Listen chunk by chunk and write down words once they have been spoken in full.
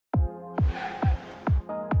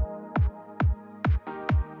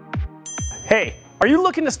Hey, are you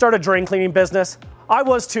looking to start a drain cleaning business? I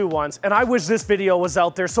was too once, and I wish this video was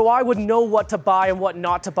out there so I would know what to buy and what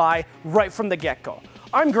not to buy right from the get-go.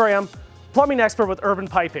 I'm Graham, plumbing expert with Urban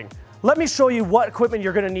Piping. Let me show you what equipment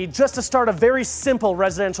you're going to need just to start a very simple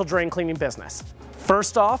residential drain cleaning business.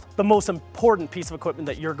 First off, the most important piece of equipment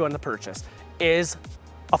that you're going to purchase is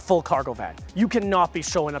a full cargo van. You cannot be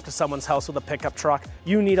showing up to someone's house with a pickup truck.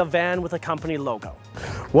 You need a van with a company logo.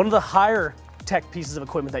 One of the higher tech pieces of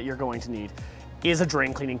equipment that you're going to need is a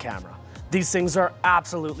drain cleaning camera. These things are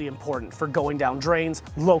absolutely important for going down drains,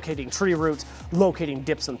 locating tree roots, locating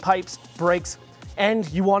dips and pipes, breaks, and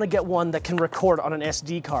you want to get one that can record on an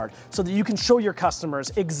SD card so that you can show your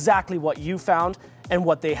customers exactly what you found and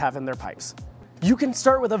what they have in their pipes. You can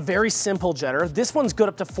start with a very simple jetter. This one's good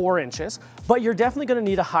up to 4 inches, but you're definitely going to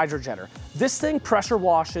need a hydro jetter. This thing pressure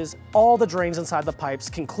washes all the drains inside the pipes,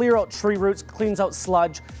 can clear out tree roots, cleans out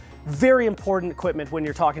sludge. Very important equipment when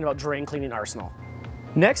you're talking about drain cleaning arsenal.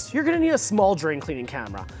 Next, you're going to need a small drain cleaning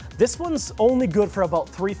camera. This one's only good for about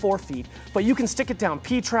 3-4 feet, but you can stick it down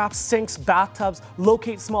P-traps, sinks, bathtubs,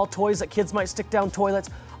 locate small toys that kids might stick down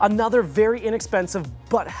toilets. Another very inexpensive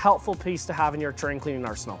but helpful piece to have in your drain cleaning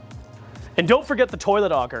arsenal. And don't forget the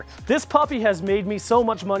toilet auger. This puppy has made me so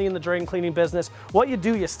much money in the drain cleaning business. What you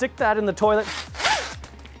do, you stick that in the toilet,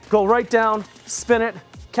 go right down, spin it,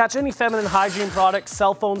 catch any feminine hygiene products,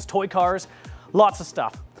 cell phones, toy cars, lots of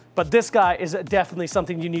stuff. But this guy is definitely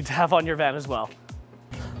something you need to have on your van as well.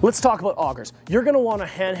 Let's talk about augers. You're gonna want a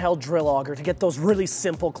handheld drill auger to get those really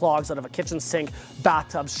simple clogs out of a kitchen sink,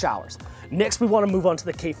 bathtubs, showers. Next, we wanna move on to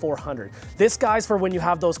the K400. This guy's for when you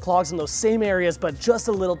have those clogs in those same areas, but just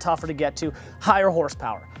a little tougher to get to, higher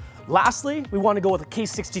horsepower. Lastly, we want to go with a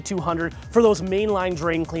K6200 for those mainline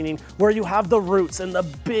drain cleaning where you have the roots and the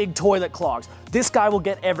big toilet clogs. This guy will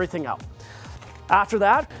get everything out. After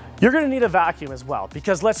that, you're going to need a vacuum as well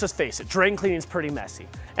because let's just face it, drain cleaning is pretty messy.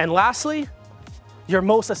 And lastly, your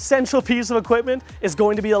most essential piece of equipment is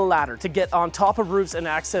going to be a ladder to get on top of roofs and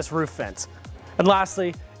access roof vents. And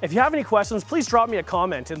lastly, if you have any questions, please drop me a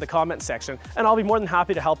comment in the comment section and I'll be more than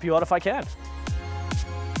happy to help you out if I can.